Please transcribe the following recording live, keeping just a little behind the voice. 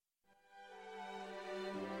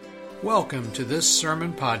Welcome to this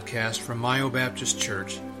sermon podcast from Mayo Baptist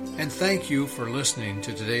Church, and thank you for listening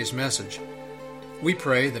to today's message. We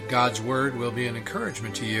pray that God's Word will be an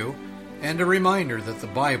encouragement to you and a reminder that the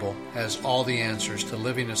Bible has all the answers to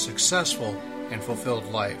living a successful and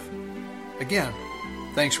fulfilled life. Again,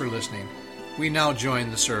 thanks for listening. We now join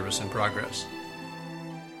the service in progress.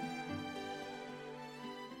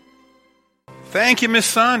 Thank you, Miss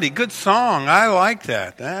Sandy. Good song. I like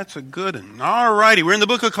that. That's a good one. All righty. We're in the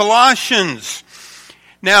book of Colossians.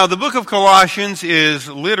 Now, the book of Colossians is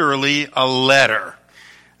literally a letter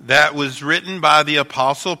that was written by the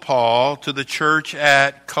Apostle Paul to the church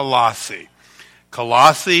at Colossae.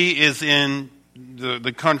 Colossae is in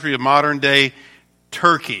the country of modern-day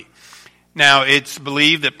Turkey. Now, it's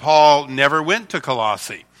believed that Paul never went to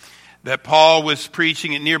Colossae, that Paul was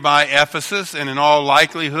preaching at nearby Ephesus, and in all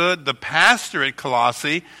likelihood, the pastor at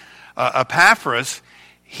Colossae, Epaphras,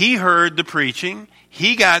 he heard the preaching,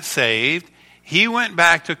 he got saved, he went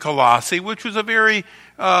back to Colossae, which was a very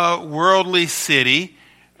worldly city,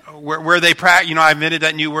 where they practice, I invented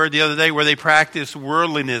that new word the other day, where they practice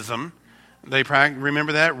worldlinism.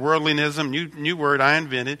 Remember that? Worldlinism, new word I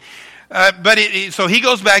invented. So he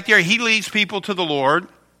goes back there, he leads people to the Lord.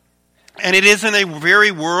 And it is in a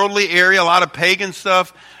very worldly area, a lot of pagan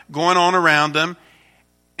stuff going on around them.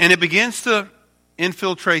 And it begins to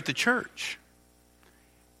infiltrate the church.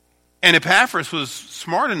 And Epaphras was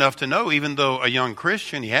smart enough to know, even though a young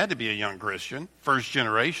Christian, he had to be a young Christian, first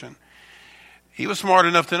generation. He was smart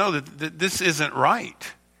enough to know that this isn't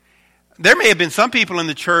right. There may have been some people in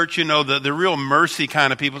the church, the real mercy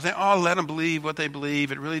kind of people saying, oh, let them believe what they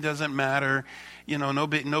believe. It really doesn't matter. No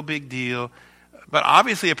big deal. But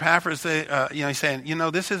obviously Epaphras, he's saying,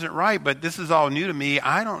 this isn't right, but this is all new to me.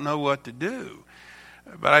 I don't know what to do.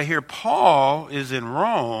 But I hear Paul is in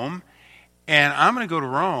Rome, and I'm going to go to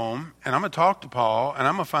Rome, and I'm going to talk to Paul, and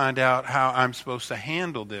I'm going to find out how I'm supposed to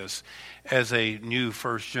handle this as a new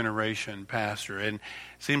first-generation pastor. And it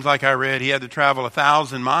seems like I read he had to travel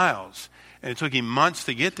 1,000 miles, and it took him months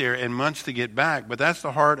to get there and months to get back. But that's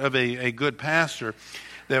the heart of a good pastor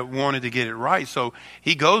that wanted to get it right. So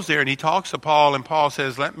he goes there and he talks to Paul, and Paul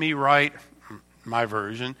says, let me write a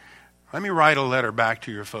letter back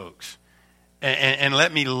to your folks and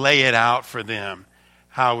let me lay it out for them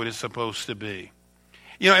how it is supposed to be.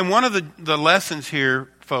 And one of the lessons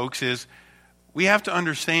here, folks, is we have to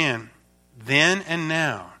understand then and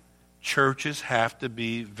now churches have to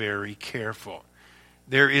be very careful.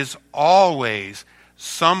 There is always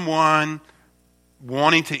someone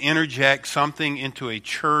wanting to interject something into a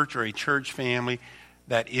church or a church family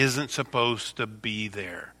that isn't supposed to be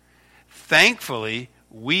there. Thankfully,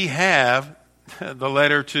 we have the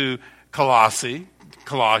letter to Colossians.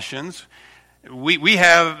 We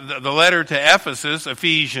have the letter to Ephesus,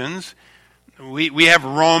 Ephesians. We have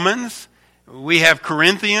Romans. We have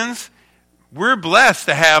Corinthians. We're blessed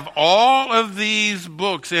to have all of these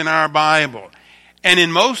books in our Bible. And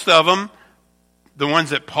in most of them, the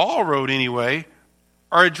ones that Paul wrote anyway,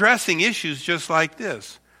 are addressing issues just like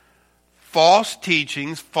this. False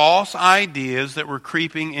teachings, false ideas that were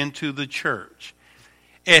creeping into the church.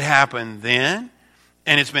 It happened then,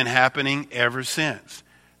 and it's been happening ever since.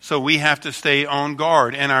 So we have to stay on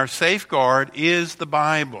guard, and our safeguard is the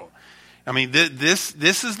Bible. I mean, this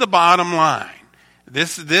is the bottom line.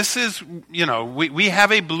 This is, we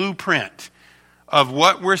have a blueprint of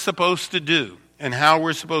what we're supposed to do and how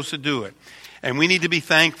we're supposed to do it. And we need to be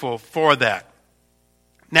thankful for that.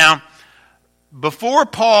 Now, before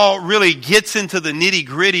Paul really gets into the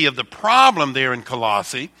nitty-gritty of the problem there in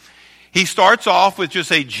Colossae, he starts off with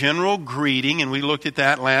just a general greeting, and we looked at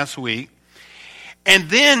that last week. And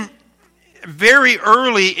then, very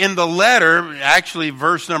early in the letter, actually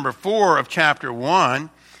verse number 4 of chapter 1,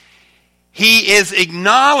 he is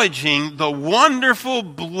acknowledging the wonderful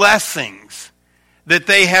blessings that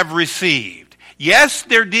they have received. Yes,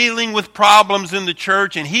 they're dealing with problems in the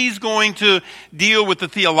church, and he's going to deal with the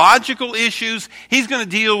theological issues. He's going to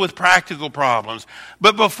deal with practical problems.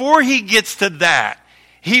 But before he gets to that,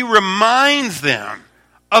 he reminds them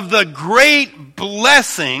of the great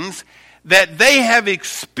blessings that they have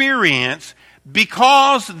experienced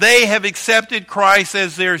because they have accepted Christ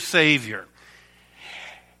as their Savior.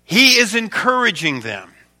 He is encouraging them.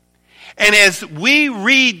 And as we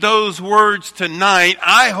read those words tonight,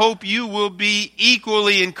 I hope you will be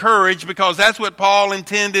equally encouraged, because that's what Paul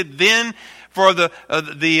intended then for the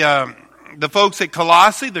folks at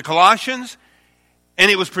Colossae, the Colossians,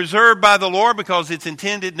 and it was preserved by the Lord because it's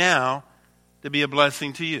intended now to be a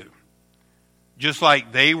blessing to you. Just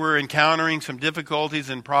like they were encountering some difficulties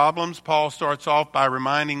and problems, Paul starts off by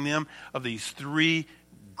reminding them of these three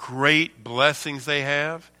great blessings they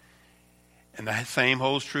have. And the same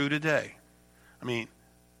holds true today. I mean,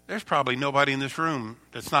 there's probably nobody in this room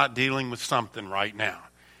that's not dealing with something right now.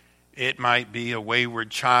 It might be a wayward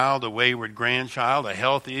child, a wayward grandchild, a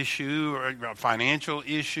health issue, or a financial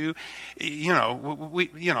issue.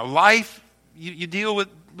 Life, you deal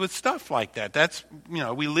with stuff like that. That's,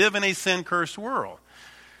 we live in a sin-cursed world.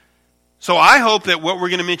 So I hope that what we're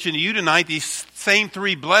going to mention to you tonight, these same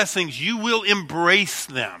three blessings, you will embrace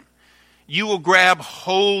them. You will grab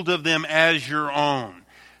hold of them as your own.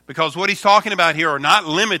 Because what he's talking about here are not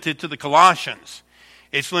limited to the Colossians.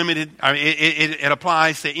 It's limited, it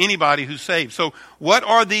applies to anybody who's saved. So what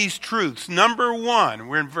are these truths? Number one,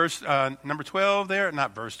 we're in verse number 12 there.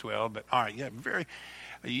 Not verse 12, but all right, yeah,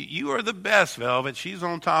 you are the best, Velvet. She's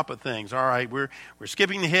on top of things. All right, we're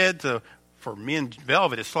skipping ahead to, for me and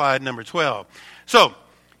Velvet, it's slide number 12. So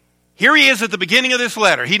here he is at the beginning of this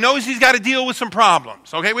letter. He knows he's got to deal with some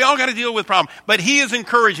problems. Okay, we all got to deal with problems. But he is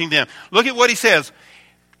encouraging them. Look at what he says.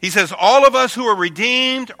 He says, all of us who are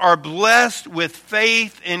redeemed are blessed with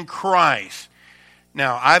faith in Christ.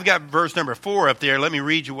 Now, I've got verse number 4 up there. Let me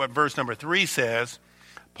read you what verse number 3 says.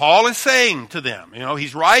 Paul is saying to them,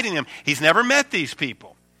 he's writing them. He's never met these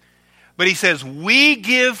people. But he says, we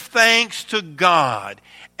give thanks to God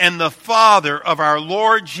and the Father of our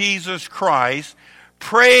Lord Jesus Christ,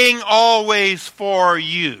 praying always for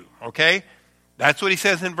you. Okay? That's what he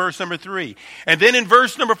says in verse number 3. And then in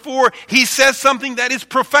verse number 4, he says something that is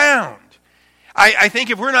profound. I think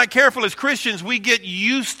if we're not careful as Christians, we get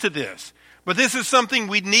used to this. But this is something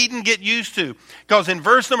we needn't get used to. Because in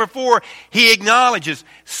verse number 4, he acknowledges,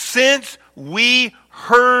 since we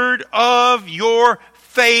heard of your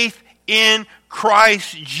faith in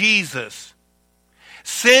Christ Jesus.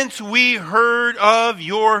 Since we heard of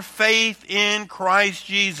your faith in Christ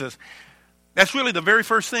Jesus. That's really the very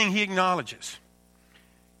first thing he acknowledges.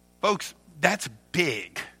 Folks, that's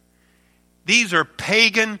big. These are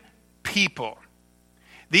pagan people.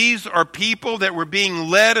 These are people that were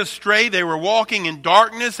being led astray. They were walking in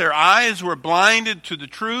darkness. Their eyes were blinded to the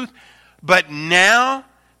truth. But now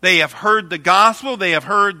they have heard the gospel. They have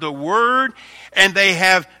heard the word. And they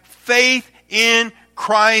have faith in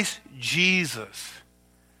Christ Jesus.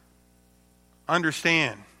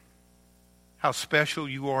 Understand how special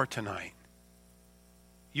you are tonight.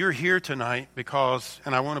 You're here tonight because,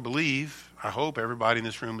 and I want to believe, I hope everybody in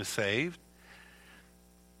this room is saved.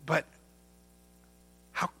 But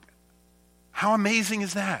how amazing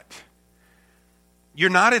is that?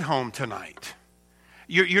 You're not at home tonight.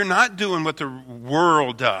 You're not doing what the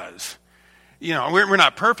world does. We're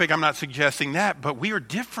not perfect. I'm not suggesting that, but we are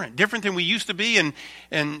different than we used to be,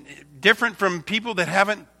 and different from people that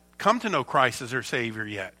haven't come to know Christ as their Savior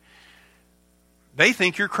yet. They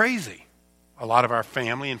think you're crazy. A lot of our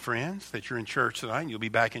family and friends that you're in church tonight, and you'll be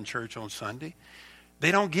back in church on Sunday,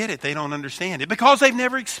 they don't get it. They don't understand it because they've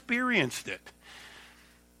never experienced it.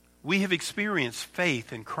 We have experienced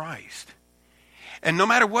faith in Christ. And no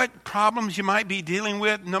matter what problems you might be dealing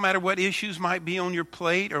with, no matter what issues might be on your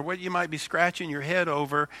plate or what you might be scratching your head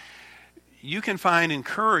over, you can find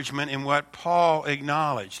encouragement in what Paul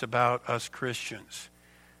acknowledged about us Christians,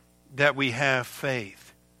 that we have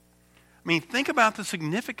faith. I mean, think about the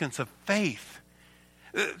significance of faith.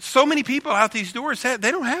 So many people out these doors say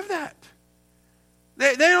they don't have that.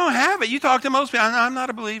 They don't have it. You talk to most people, I'm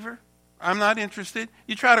not a believer. I'm not interested.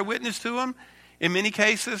 You try to witness to them. In many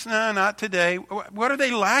cases, no, not today. What are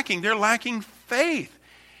they lacking? They're lacking faith.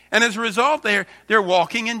 And as a result, they're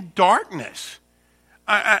walking in darkness.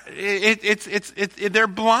 They're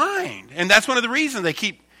blind. And that's one of the reasons they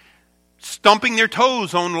keep stumping their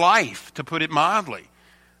toes on life, to put it mildly,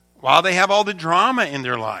 while they have all the drama in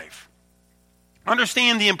their life.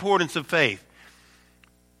 Understand the importance of faith.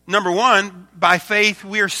 Number one, by faith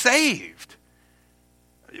we are saved.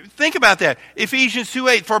 Think about that. Ephesians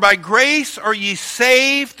 2:8, for by grace are ye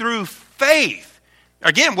saved through faith.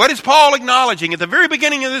 Again, what is Paul acknowledging at the very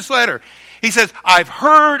beginning of this letter? He says, I've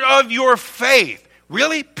heard of your faith.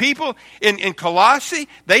 Really? People in Colossae,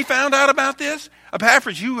 they found out about this?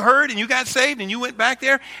 Epaphras, you heard and you got saved and you went back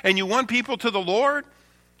there and you won people to the Lord?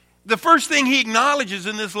 The first thing he acknowledges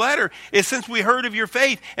in this letter is, since we heard of your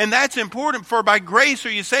faith, and that's important, for by grace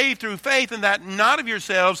are you saved through faith, and that not of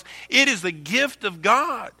yourselves, it is the gift of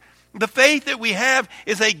God. The faith that we have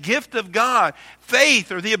is a gift of God.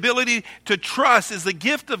 Faith, or the ability to trust, is the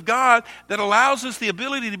gift of God that allows us the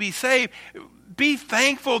ability to be saved. Be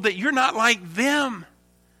thankful that you're not like them.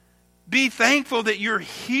 Be thankful that you're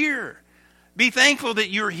here. Be thankful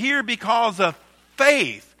that you're here because of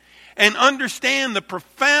faith. And understand the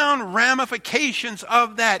profound ramifications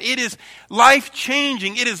of that. It is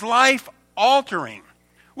life-changing. It is life-altering.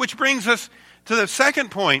 Which brings us to the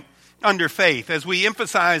second point under faith as we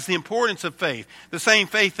emphasize the importance of faith, the same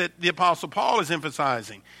faith that the Apostle Paul is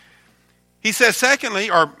emphasizing. He says secondly,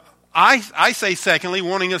 or I say secondly,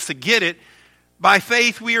 wanting us to get it, by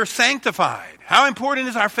faith we are sanctified. How important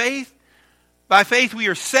is our faith? By faith we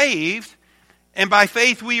are saved, and by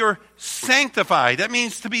faith we are sanctified. That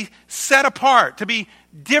means to be set apart, to be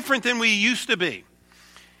different than we used to be.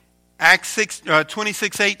 Acts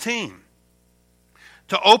 26:18.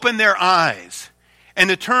 To open their eyes and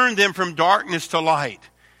to turn them from darkness to light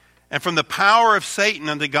and from the power of Satan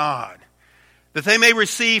unto God, that they may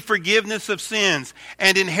receive forgiveness of sins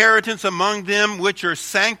and inheritance among them which are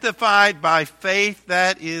sanctified by faith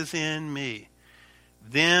that is in me.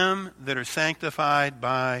 Them that are sanctified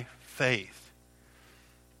by faith.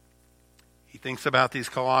 He thinks about these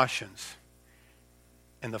Colossians.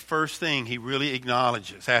 And the first thing he really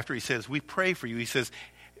acknowledges after he says, we pray for you, he says,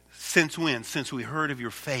 since when? Since we heard of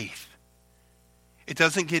your faith. It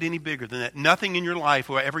doesn't get any bigger than that. Nothing in your life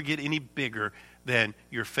will ever get any bigger than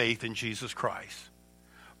your faith in Jesus Christ.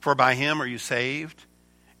 For by him are you saved,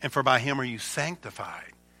 and for by him are you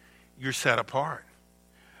sanctified. You're set apart.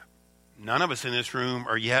 None of us in this room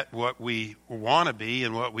are yet what we want to be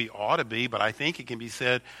and what we ought to be, but I think it can be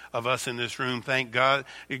said of us in this room, thank God,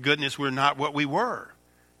 goodness, we're not what we were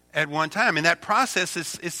at one time. And that process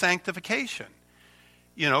is sanctification.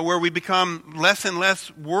 You know, where we become less and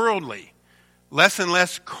less worldly, less and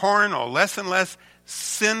less carnal, less and less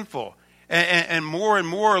sinful, and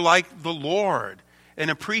more like the Lord,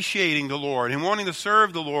 and appreciating the Lord, and wanting to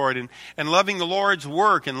serve the Lord, and loving the Lord's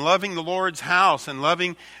work, and loving the Lord's house, and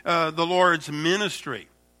loving the Lord's ministry.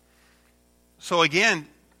 So again,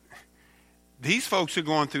 these folks are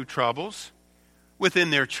going through troubles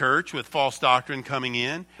within their church with false doctrine coming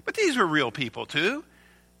in, but these were real people too.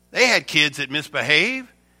 They had kids that misbehaved.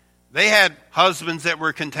 They had husbands that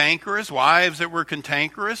were cantankerous, wives that were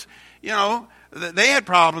cantankerous. You know, they had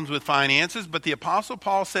problems with finances, but the Apostle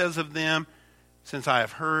Paul says of them, since I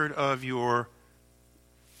have heard of your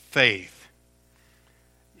faith.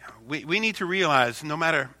 You know, we need to realize no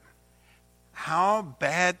matter how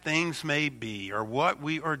bad things may be or what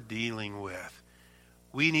we are dealing with,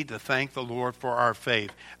 we need to thank the Lord for our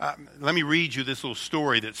faith. Let me read you this little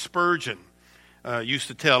story that Spurgeon used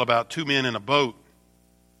to tell about two men in a boat.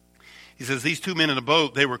 He says these two men in a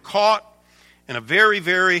boat, they were caught in a very,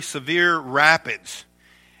 very severe rapids.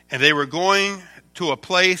 And they were going to a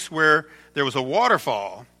place where there was a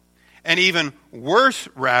waterfall and even worse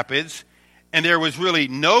rapids. And there was really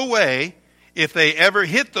no way, if they ever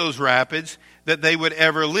hit those rapids, that they would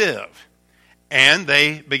ever live. And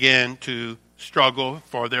they began to struggle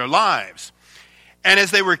for their lives. And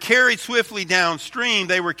as they were carried swiftly downstream,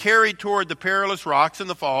 they were carried toward the perilous rocks and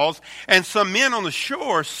the falls. And some men on the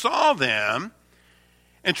shore saw them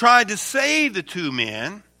and tried to save the two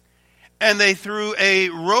men. And they threw a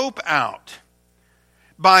rope out.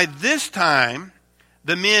 By this time,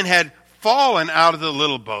 the men had fallen out of the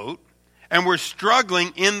little boat and were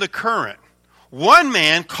struggling in the current. One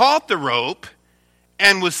man caught the rope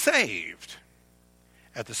and was saved.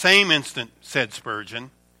 At the same instant, said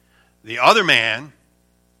Spurgeon, the other man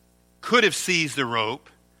could have seized the rope,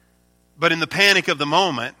 but in the panic of the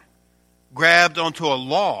moment, grabbed onto a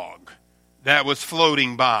log that was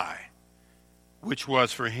floating by, which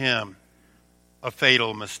was for him a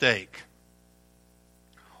fatal mistake.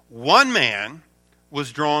 One man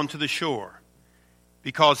was drawn to the shore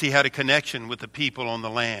because he had a connection with the people on the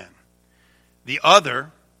land. The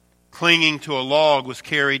other, clinging to a log, was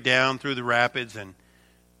carried down through the rapids and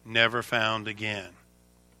never found again.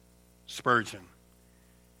 Spurgeon.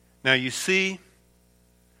 Now you see,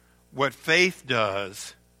 what faith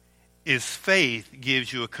does is faith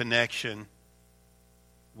gives you a connection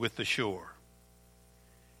with the shore.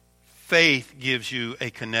 Faith gives you a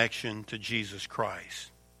connection to Jesus Christ.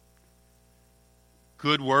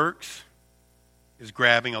 Good works is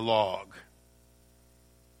grabbing a log.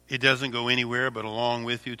 It doesn't go anywhere but along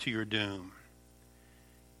with you to your doom.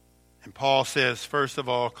 And Paul says, first of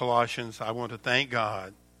all, Colossians, I want to thank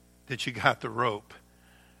God that you got the rope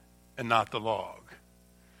and not the log.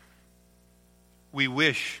 We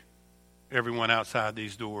wish everyone outside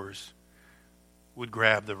these doors would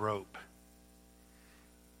grab the rope.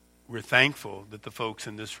 We're thankful that the folks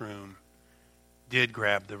in this room did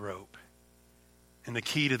grab the rope. And the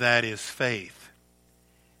key to that is faith.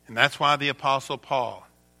 And that's why the Apostle Paul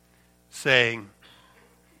saying,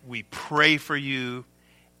 we pray for you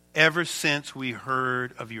ever since we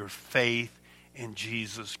heard of your faith in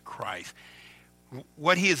Jesus Christ.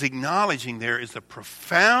 What he is acknowledging there is the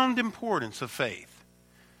profound importance of faith.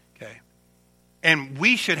 Okay? And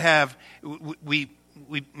we should have, we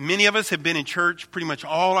many of us have been in church pretty much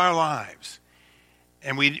all our lives.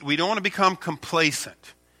 And we don't want to become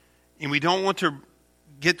complacent. And we don't want to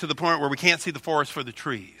get to the point where we can't see the forest for the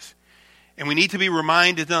trees. And we need to be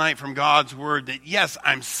reminded tonight from God's word that, yes,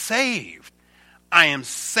 I'm saved. I am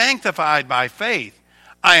sanctified by faith.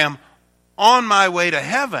 I am on my way to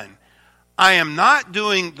heaven. I am not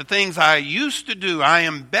doing the things I used to do. I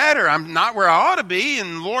am better. I'm not where I ought to be,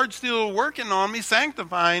 and the Lord's still working on me,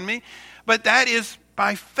 sanctifying me. But that is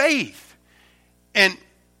by faith. And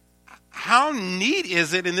how neat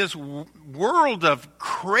is it in this world of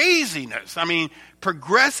craziness? I mean,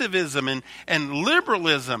 progressivism and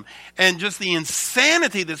liberalism and just the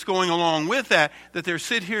insanity that's going along with that there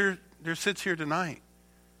sits here tonight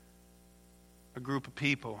a group of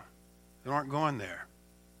people that aren't going there.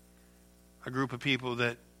 A group of people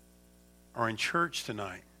that are in church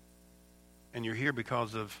tonight. And you're here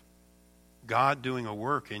because of God doing a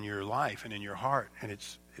work in your life and in your heart. And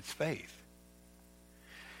it's faith.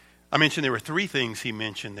 I mentioned there were three things he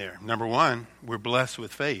mentioned there. Number one, we're blessed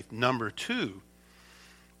with faith. Number two,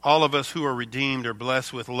 all of us who are redeemed are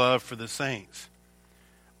blessed with love for the saints.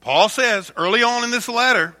 Paul says early on in this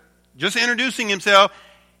letter, just introducing himself,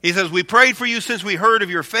 he says, we prayed for you since we heard of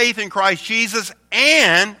your faith in Christ Jesus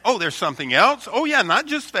and, there's something else. Oh yeah, not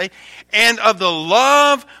just faith. And of the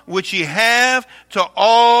love which ye have to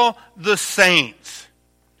all the saints.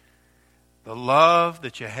 The love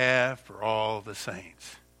that you have for all the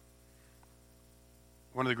saints.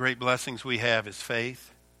 One of the great blessings we have is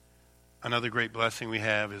faith. Another great blessing we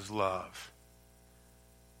have is love.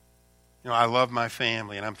 I love my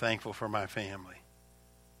family and I'm thankful for my family.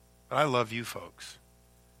 But I love you folks.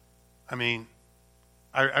 I mean,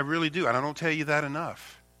 I really do. And I don't tell you that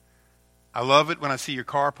enough. I love it when I see your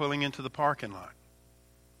car pulling into the parking lot.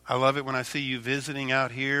 I love it when I see you visiting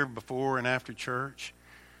out here before and after church.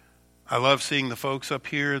 I love seeing the folks up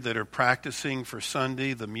here that are practicing for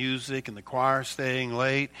Sunday, the music and the choir staying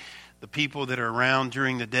late, the people that are around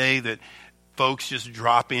during the day that folks just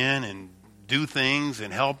drop in and do things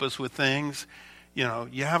and help us with things. You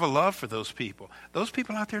have a love for those people. Those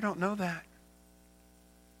people out there don't know that.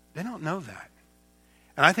 They don't know that.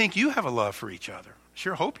 And I think you have a love for each other.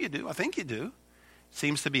 Sure hope you do. I think you do.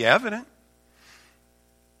 Seems to be evident.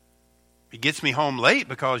 It gets me home late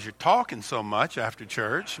because you're talking so much after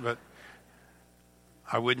church, but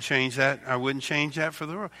I wouldn't change that. I wouldn't change that for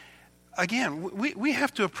the world. Again, we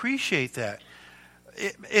have to appreciate that.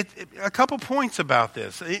 A couple points about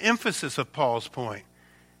this. The emphasis of Paul's point.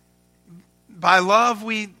 By love,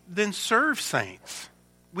 we then serve saints.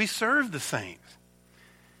 We serve the saints.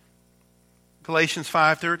 Galatians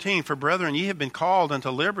 5:13, for brethren, ye have been called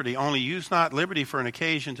unto liberty, only use not liberty for an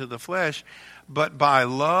occasion to the flesh, but by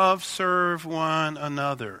love serve one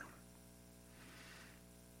another.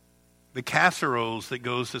 The casseroles that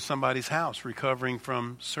goes to somebody's house recovering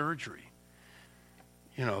from surgery.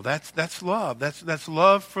 That's love. That's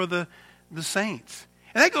love for the saints.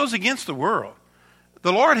 And that goes against the world.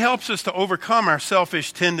 The Lord helps us to overcome our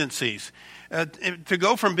selfish tendencies. To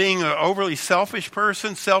go from being an overly selfish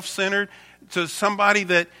person, self-centered, to somebody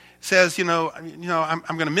that says, I'm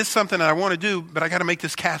going to miss something that I want to do, but I got to make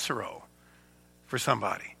this casserole for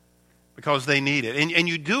somebody because they need it. And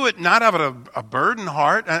you do it not out of a burdened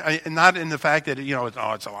heart, not in the fact that,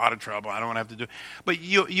 it's a lot of trouble, I don't want to have to do it. But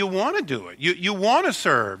you want to do it. You want to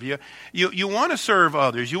serve. You want to serve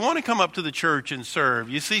others. You want to come up to the church and serve.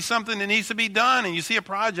 You see something that needs to be done, and you see a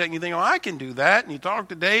project, and you think, I can do that. And you talk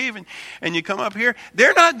to Dave, and you come up here.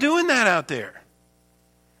 They're not doing that out there.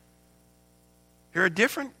 They're a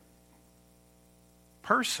different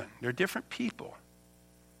person. They're different people.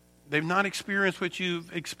 They've not experienced what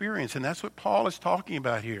you've experienced, and that's what Paul is talking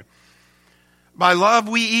about here. By love,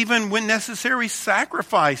 we even, when necessary,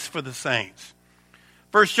 sacrifice for the saints.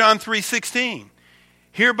 1 John 3:16,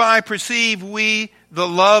 hereby perceive we the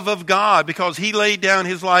love of God, because he laid down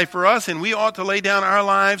his life for us, and we ought to lay down our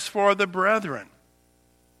lives for the brethren.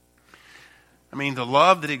 I mean, the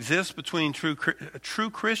love that exists between true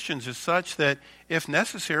Christians is such that, if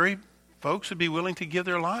necessary, folks would be willing to give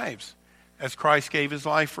their lives as Christ gave his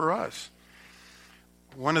life for us.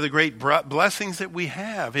 One of the great blessings that we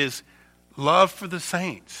have is love for the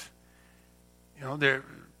saints. The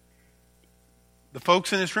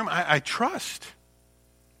folks in this room, I trust.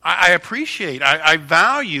 I appreciate. I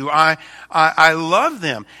value. I love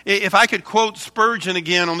them. If I could quote Spurgeon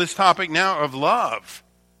again on this topic now of love.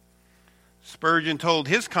 Spurgeon told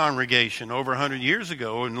his congregation over 100 years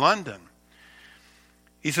ago in London.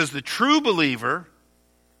 He says, the true believer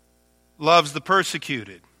loves the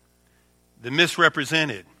persecuted, the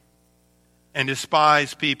misrepresented, and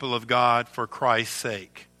despised people of God for Christ's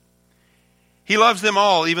sake. He loves them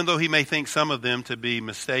all, even though he may think some of them to be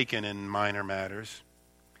mistaken in minor matters.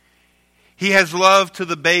 He has love to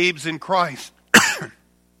the babes in Christ,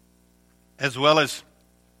 as well as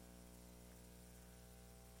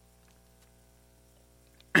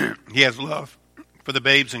he has love for the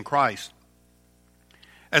babes in Christ,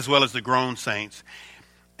 as well as the grown saints,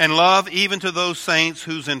 and love even to those saints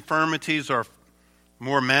whose infirmities are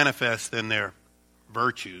more manifest than their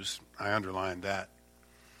virtues. I underline that.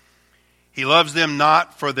 He loves them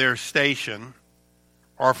not for their station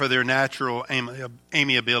or for their natural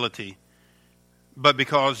amiability, but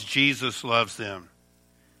because Jesus loves them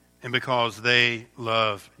and because they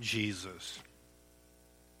love Jesus.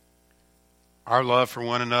 Our love for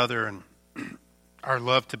one another and our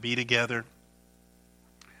love to be together,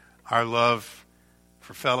 our love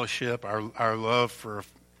for fellowship, our love for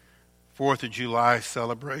 4th of July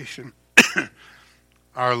celebration,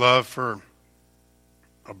 our love for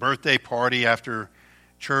a birthday party after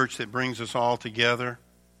church that brings us all together.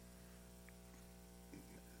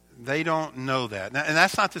 They don't know that. And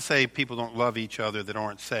that's not to say people don't love each other that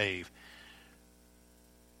aren't saved.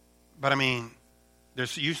 But I mean,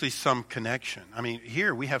 there's usually some connection. I mean,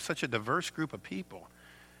 here we have such a diverse group of people,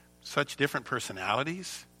 such different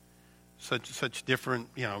personalities, such different,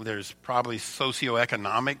 there's probably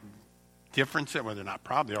socioeconomic differences. Well, there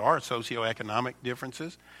are socioeconomic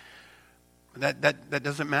differences. That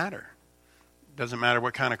doesn't matter. It doesn't matter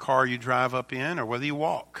what kind of car you drive up in or whether you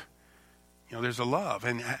walk. There's a love.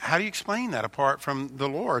 And how do you explain that apart from the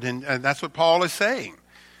Lord? And that's what Paul is saying.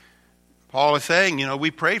 Paul is saying,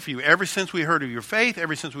 we pray for you ever since we heard of your faith,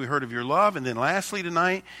 ever since we heard of your love. And then lastly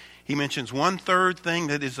tonight, he mentions one third thing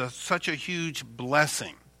that is such a huge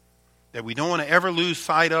blessing that we don't want to ever lose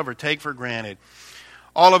sight of or take for granted.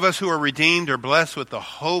 All of us who are redeemed are blessed with the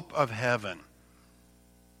hope of heaven.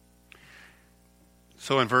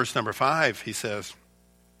 So in verse number 5, he says,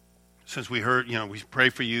 since we heard, we pray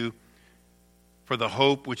for you for the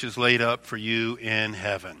hope which is laid up for you in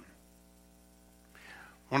heaven.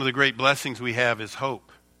 One of the great blessings we have is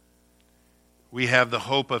hope. We have the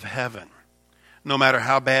hope of heaven. No matter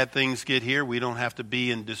how bad things get here, we don't have to be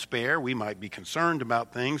in despair. We might be concerned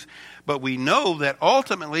about things, but we know that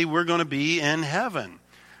ultimately we're going to be in heaven.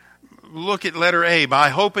 Look at letter A. By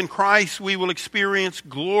hope in Christ, we will experience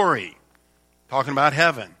glory. Talking about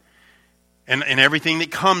heaven and everything that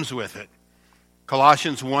comes with it.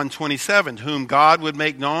 Colossians 1:27, to whom God would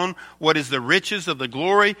make known what is the riches of the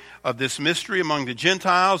glory of this mystery among the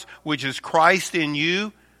Gentiles, which is Christ in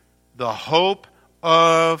you, the hope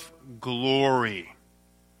of glory.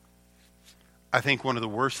 I think one of the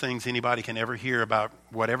worst things anybody can ever hear about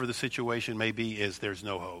whatever the situation may be is there's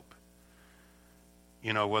no hope.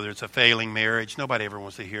 Whether it's a failing marriage, nobody ever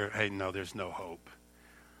wants to hear, hey, no, there's no hope.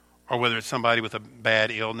 Or whether it's somebody with a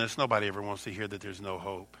bad illness, nobody ever wants to hear that there's no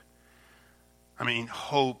hope. I mean,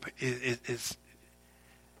 hope is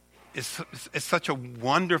such a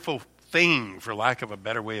wonderful thing, for lack of a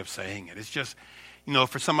better way of saying it. It's just,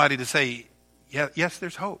 for somebody to say, yeah, yes,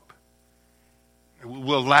 there's hope.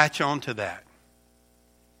 We'll latch on to that.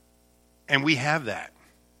 And we have that.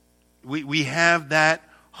 We have that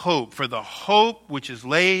hope, for the hope which is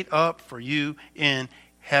laid up for you in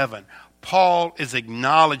heaven. Paul is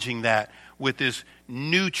acknowledging that with this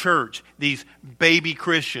new church, these baby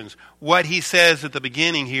Christians. What he says at the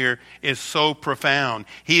beginning here is so profound.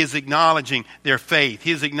 He is acknowledging their faith.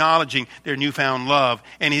 He is acknowledging their newfound love.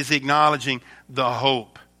 And he's acknowledging the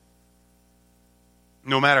hope.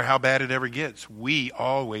 No matter how bad it ever gets, we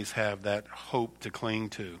always have that hope to cling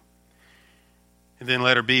to. And then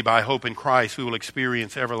letter B, by hope in Christ, we will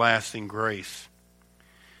experience everlasting grace.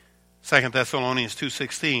 2 Thessalonians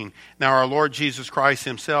 2:16, now our Lord Jesus Christ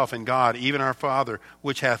himself and God, even our Father,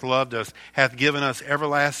 which hath loved us, hath given us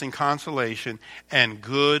everlasting consolation and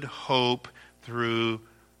good hope through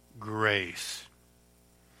grace.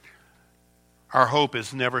 Our hope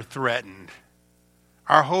is never threatened.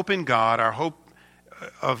 Our hope in God, our hope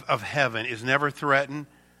of heaven is never threatened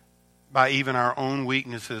by even our own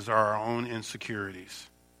weaknesses or our own insecurities.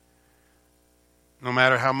 No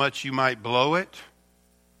matter how much you might blow it,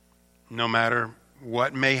 no matter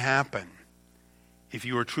what may happen, if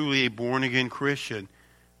you are truly a born-again Christian,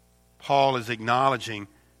 Paul is acknowledging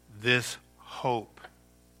this hope.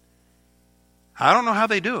 I don't know how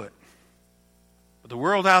they do it, but the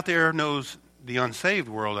world out there knows, the unsaved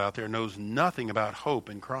world out there knows nothing about hope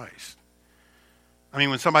in Christ. I mean,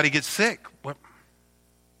 when somebody gets sick, what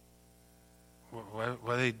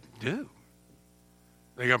do they do?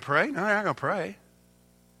 They going to pray? No, they're not going to pray.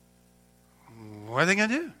 What are they going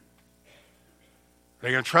to do?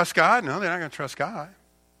 They're going to trust God? No, they're not going to trust God.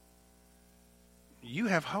 you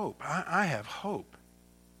have hope. I have hope.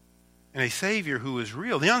 And a Savior who is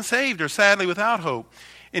real. The unsaved are sadly without hope.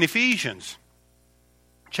 In Ephesians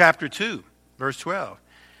chapter 2, verse 12,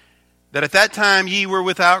 that at that time ye were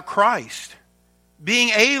without Christ, being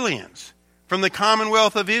aliens from the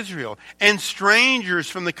commonwealth of Israel, and strangers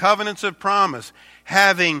from the covenants of promise,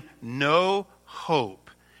 having no hope,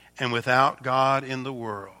 and without God in the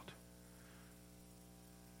world.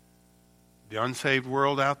 The unsaved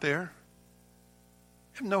world out there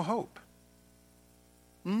have no hope.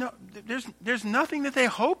 No, there's nothing that they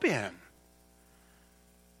hope in.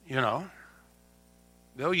 You know,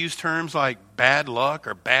 they'll use terms like bad luck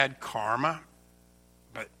or bad karma,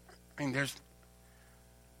 but I mean, there's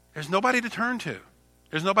nobody to turn to.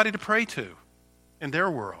 There's nobody to pray to in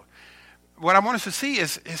their world. What I want us to see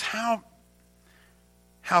is how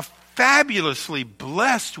fabulously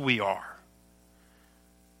blessed we are.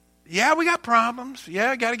 Yeah, we got problems.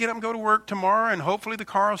 Yeah, I got to get up and go to work tomorrow, and hopefully the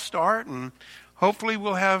car will start, and hopefully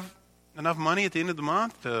we'll have enough money at the end of the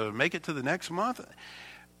month to make it to the next month.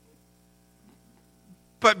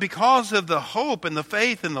 But because of the hope and the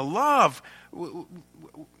faith and the love,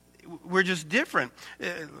 we're just different.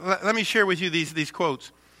 Let me share with you these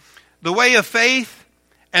quotes. The way of faith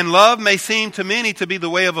and love may seem to many to be the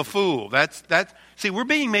way of a fool. See, we're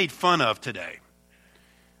being made fun of today.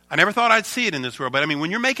 I never thought I'd see it in this world, but I mean,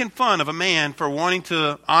 when you're making fun of a man for wanting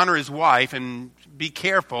to honor his wife, and be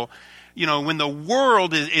careful, you know, when the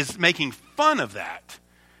world is making fun of that,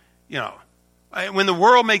 you know, when the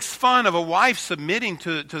world makes fun of a wife submitting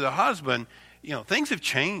to the husband, you know, things have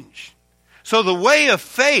changed. So the way of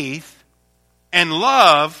faith and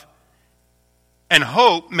love and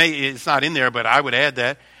hope it's not in there, but I would add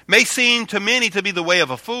that, may seem to many to be the way of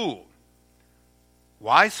a fool.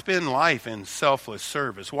 Why spend life in selfless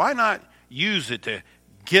service? Why not use it to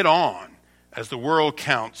get on as the world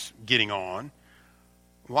counts getting on?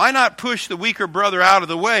 Why not push the weaker brother out of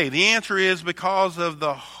the way? The answer is because of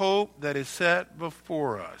the hope that is set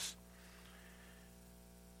before us.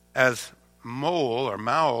 As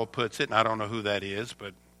Mowell puts it, and I don't know who that is,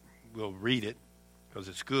 but we'll read it because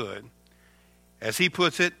it's good. As he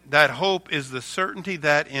puts it, that hope is the certainty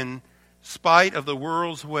that in spite of the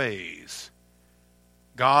world's ways,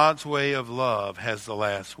 God's way of love has the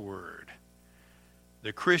last word.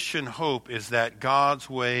 The Christian hope is that God's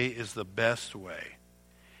way is the best way.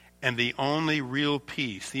 And the only real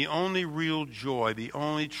peace, the only real joy, the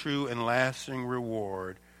only true and lasting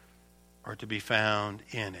reward are to be found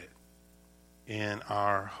in it, in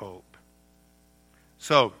our hope.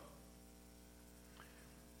 So,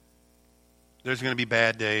 there's going to be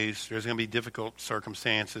bad days. There's going to be difficult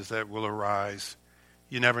circumstances that will arise.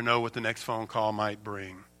 You never know what the next phone call might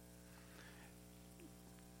bring.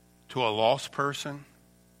 To a lost person,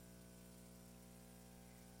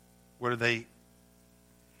 what are they?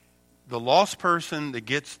 The lost person that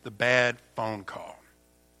gets the bad phone call,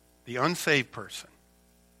 the unsaved person,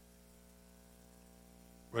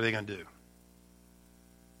 what are they going to do?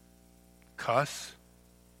 Cuss?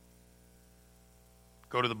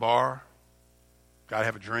 Go to the bar? Got to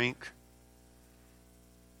have a drink?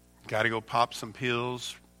 Got to go pop some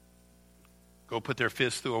pills? Go put their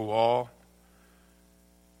fist through a wall?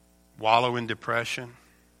 Wallow in depression?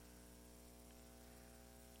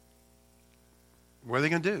 What are they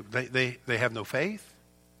going to do? They have no faith.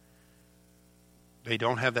 They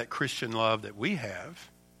don't have that Christian love that we have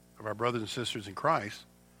of our brothers and sisters in Christ.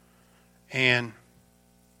 And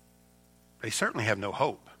they certainly have no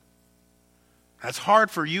hope. That's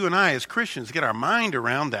hard for you and I as Christians to get our mind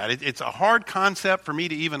around that. It's a hard concept for me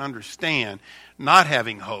to even understand, not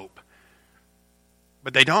having hope.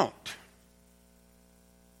 But they don't.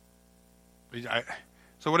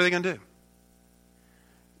 So what are they going to do?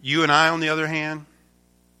 You and I, on the other hand,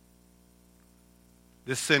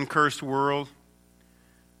 this sin-cursed world,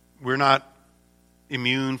 we're not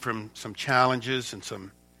immune from some challenges and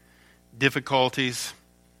some difficulties,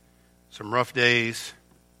 some rough days.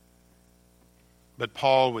 But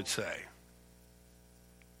Paul would say,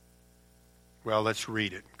 well, let's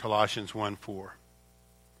read it. Colossians 1:4.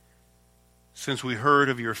 Since we heard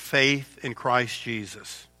of your faith in Christ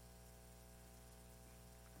Jesus.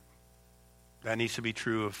 That needs to be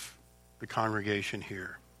true of the congregation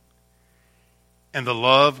here. And the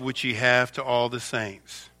love which ye have to all the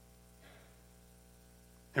saints.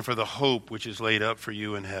 And for the hope which is laid up for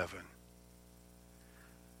you in heaven.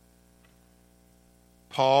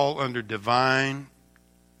 Paul, under divine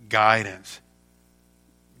guidance,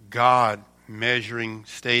 God measuring,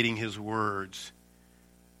 stating his words,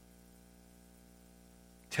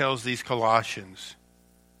 tells these Colossians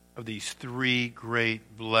of these three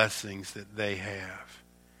great blessings that they have.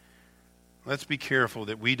 Let's be careful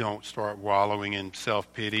that we don't start wallowing in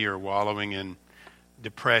self-pity or wallowing in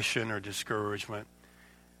depression or discouragement.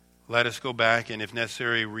 Let us go back and, if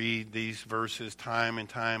necessary, read these verses time and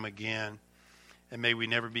time again. And may we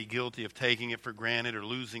never be guilty of taking it for granted or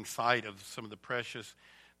losing sight of some of the precious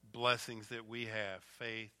blessings that we have: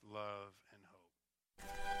 faith, love, and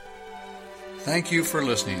hope. Thank you for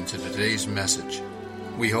listening to today's message.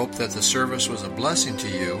 We hope that the service was a blessing to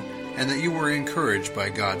you and that you were encouraged by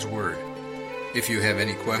God's Word. If you have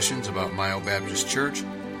any questions about Myo Baptist Church,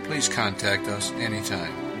 please contact us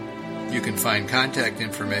anytime. You can find contact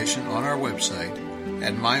information on our website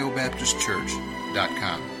at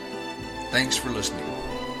myobaptistchurch.com. Thanks for listening.